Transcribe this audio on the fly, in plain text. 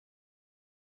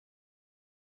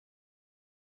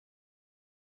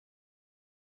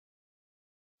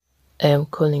I am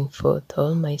calling forth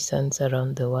all my sons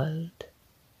around the world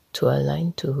to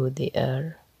align to who they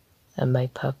are and my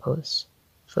purpose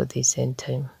for this end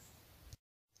time.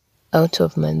 Out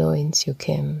of my loins you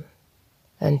came,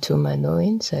 and to my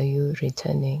loins are you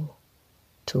returning,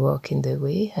 to walk in the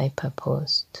way I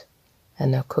purposed,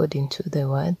 and according to the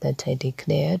word that I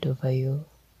declared over you,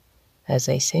 as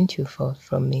I sent you forth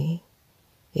from me,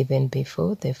 even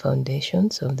before the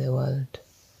foundations of the world.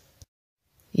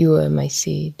 You are my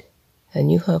seed, and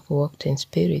you have walked in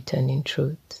spirit and in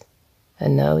truth,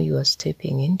 and now you are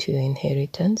stepping into your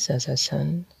inheritance as a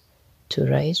son, to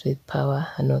rise with power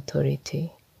and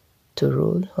authority, to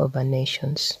rule over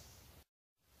nations.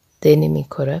 The enemy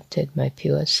corrupted my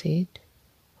pure seed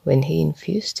when he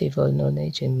infused evil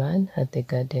knowledge in man at the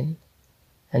garden,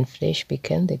 and flesh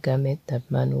became the garment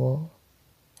that man wore,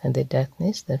 and the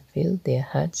darkness that filled their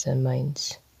hearts and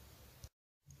minds.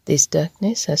 This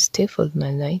darkness has stifled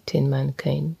my light in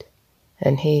mankind,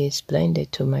 and he is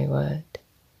blinded to my word,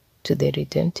 to the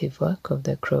redemptive work of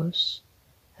the cross,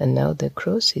 and now the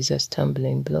cross is a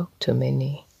stumbling block to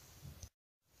many.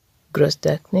 Gross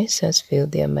darkness has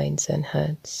filled their minds and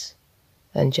hearts,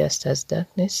 and just as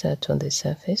darkness sat on the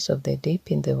surface of the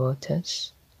deep in the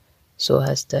waters, so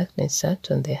has darkness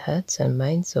sat on the hearts and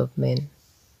minds of men.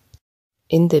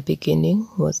 In the beginning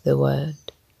was the Word.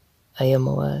 I am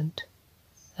a Word,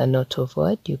 and out of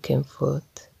Word you came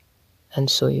forth, and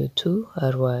so you too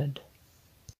are Word.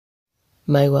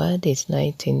 My Word is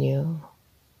light in you,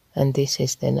 and this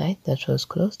is the night that was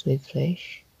clothed with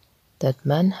flesh, that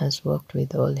man has walked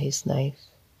with all his life,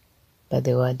 but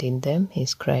the Word in them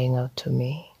is crying out to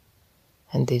me,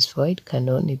 and this void can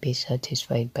only be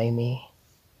satisfied by me.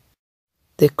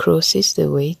 The cross is the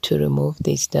way to remove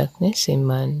this darkness in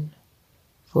man,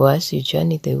 for as you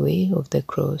journey the way of the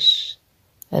cross,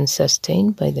 and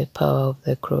sustained by the power of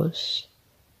the cross,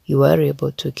 you are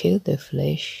able to kill the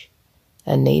flesh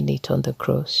and nail it on the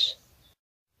cross.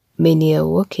 Many are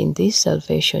walking this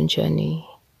salvation journey,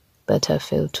 but have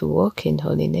failed to walk in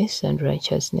holiness and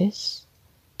righteousness,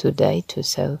 to die to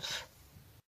self.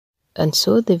 And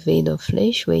so the veil of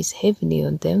flesh weighs heavily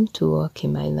on them to walk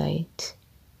in my light,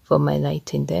 for my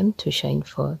light in them to shine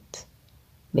forth.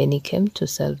 Many came to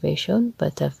salvation,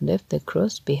 but have left the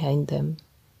cross behind them,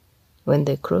 when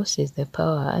the cross is the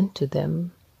power unto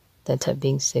them that are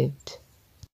being saved.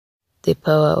 The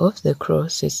power of the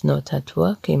cross is not at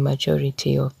work in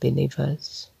majority of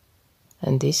believers,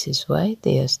 and this is why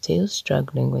they are still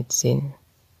struggling with sin.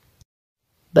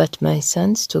 But my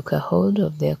sons took a hold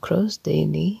of their cross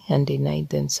daily and denied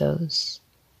themselves,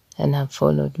 and have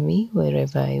followed me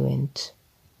wherever I went.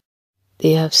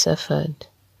 They have suffered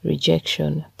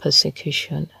rejection,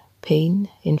 persecution, pain,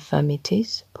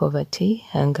 infirmities, poverty,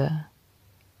 hunger.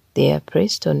 They are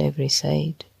pressed on every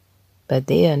side, but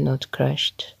they are not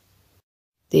crushed.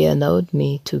 They allowed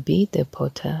me to be the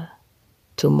potter,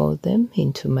 to mold them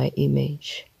into my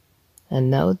image, and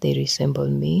now they resemble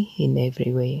me in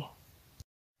every way.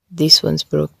 These ones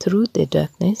broke through the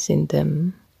darkness in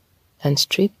them and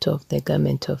stripped off the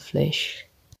garment of flesh.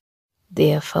 They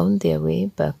have found their way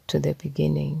back to the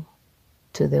beginning,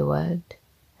 to the Word,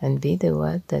 and be the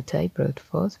Word that I brought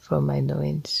forth from my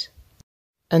loins.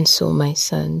 And so, my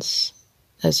sons,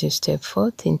 as you step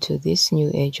forth into this new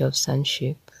age of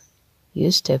sonship, you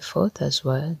step forth as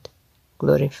Word,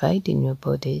 glorified in your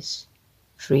bodies,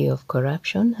 free of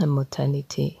corruption and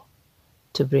mortality,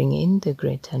 to bring in the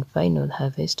great and final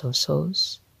harvest of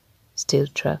souls, still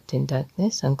trapped in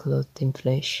darkness and clothed in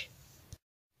flesh.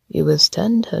 You will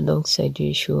stand alongside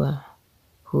Yeshua,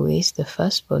 who is the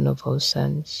firstborn of all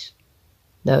sons.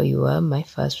 Now you are my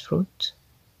first fruit,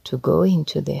 to go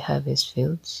into the harvest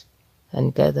fields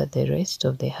and gather the rest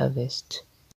of the harvest.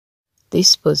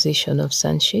 This position of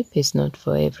sonship is not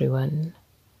for everyone,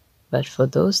 but for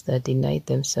those that denied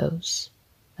themselves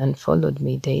and followed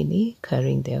me daily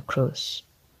carrying their cross.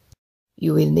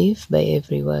 You will live by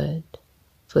every word,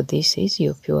 for this is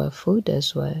your pure food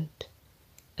as word.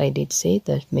 I did say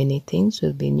that many things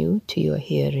will be new to your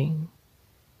hearing,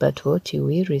 but what you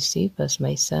will receive as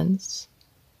my sons,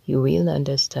 you will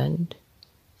understand,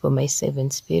 for my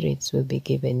 7 spirits will be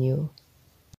given you.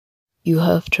 You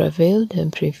have travailed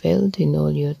and prevailed in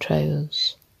all your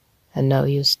trials, and now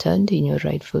you stand in your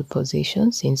rightful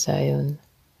positions in Zion,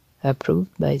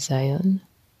 approved by Zion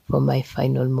for my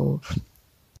final move.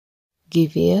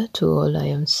 Give ear to all I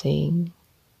am saying,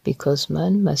 because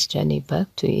man must journey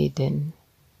back to Eden,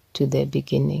 to the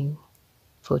beginning,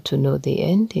 for to know the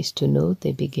end is to know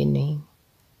the beginning,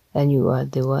 and you are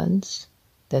the ones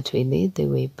that will lead the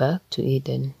way back to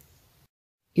Eden.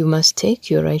 You must take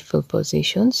your rightful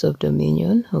positions of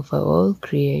dominion over all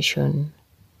creation,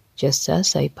 just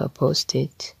as I purposed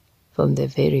it from the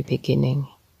very beginning.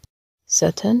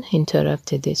 Satan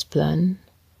interrupted this plan,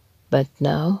 but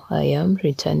now I am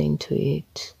returning to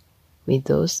it with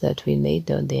those that will lay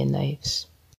down their knives.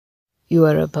 You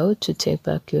are about to take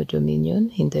back your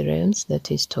dominion in the realms that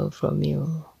he stole from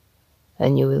you,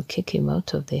 and you will kick him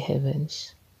out of the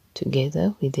heavens,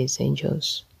 together with his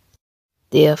angels.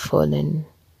 They are fallen,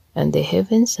 and the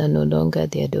heavens are no longer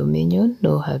their dominion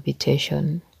nor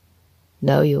habitation.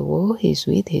 Now your war is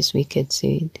with his wicked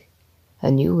seed,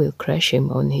 and you will crush him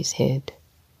on his head.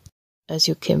 As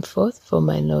you came forth from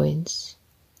my loins,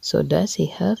 so does he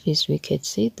have his wicked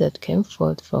seed that came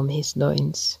forth from his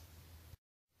loins.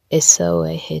 Esau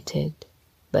I hated,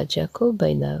 but Jacob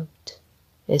I loved.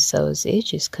 Esau's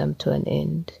age is come to an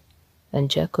end, and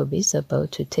Jacob is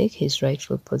about to take his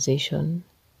rightful position.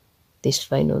 This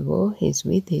final war is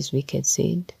with his wicked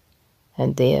seed,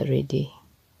 and they are ready.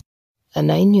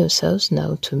 Align yourselves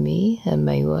now to me and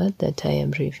my word that I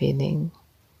am revealing,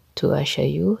 to usher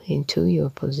you into your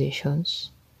positions,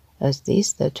 as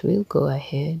these that will go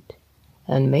ahead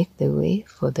and make the way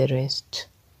for the rest.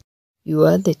 You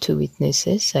are the two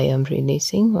witnesses I am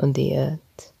releasing on the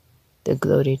earth, the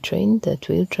glory train that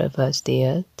will traverse the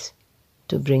earth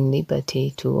to bring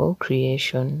liberty to all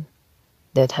creation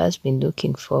that has been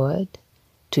looking forward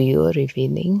to your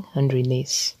revealing and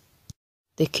release.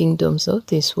 The kingdoms of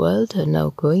this world are now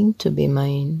going to be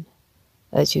mine,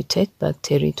 as you take back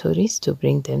territories to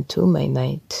bring them to my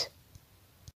light.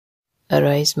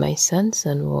 Arise, my sons,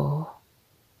 and war,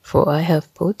 for I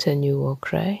have put a new war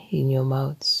cry in your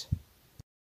mouths.